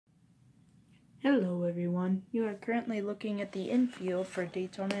Hello everyone, you are currently looking at the infield for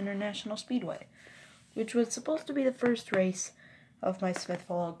Daytona International Speedway, which was supposed to be the first race of my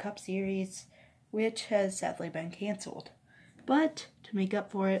Smithfield Cup Series, which has sadly been cancelled. But to make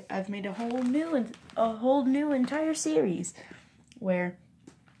up for it, I've made a whole new entire series where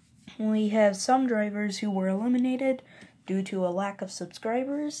we have some drivers who were eliminated due to a lack of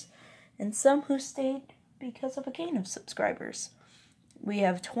subscribers, and some who stayed because of a gain of subscribers. We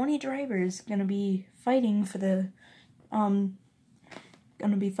have 20 drivers gonna be fighting for the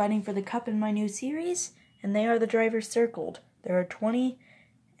cup in my new series, and they are the drivers circled. There are 20,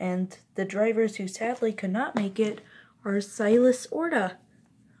 and the drivers who sadly could not make it are Silas Orta,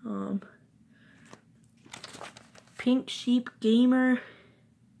 Pink Sheep Gamer,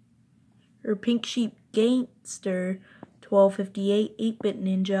 or Pink Sheep Gangster, 1258, 8-Bit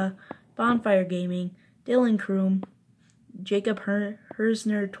Ninja, Bonfire Gaming, Dylan Kroom, Jacob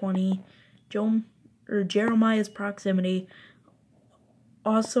Hersner 20, Jeremiah's Proximity,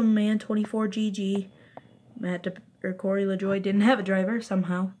 Awesome Man 24 GG, Corey LaJoy didn't have a driver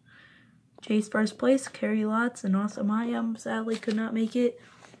somehow. Chase first place, Kerry Lots, and Awesome I Am sadly could not make it,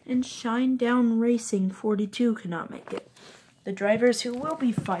 and Shine Down Racing 42 could not make it. The drivers who will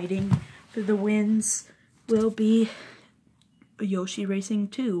be fighting for the wins will be Yoshi Racing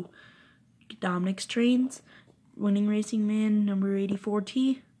 2, Dominic's Trains, Winning Racing Man number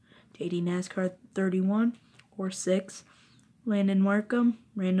 84T, JD NASCAR 31 or 6, Landon Markham,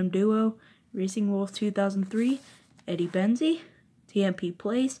 Random Duo, Racing Wolf 2003, Eddie Benzie, TMP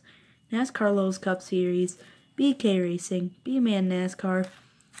Place, NASCAR Lowe's Cup Series, BK Racing, B-Man NASCAR,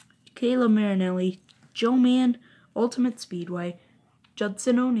 Kayla Marinelli, Joe Man, Ultimate Speedway,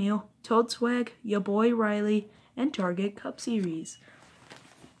 Judson O'Neill, Toad Swag, Ya Boy Riley, and Target Cup Series.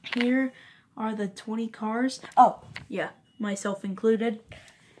 Here are the 20 cars. Oh, yeah, myself included.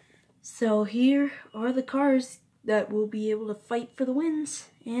 So here are the cars that will be able to fight for the wins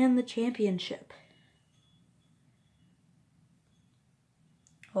and the championship.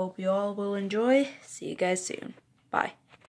 Hope you all will enjoy. See you guys soon. Bye.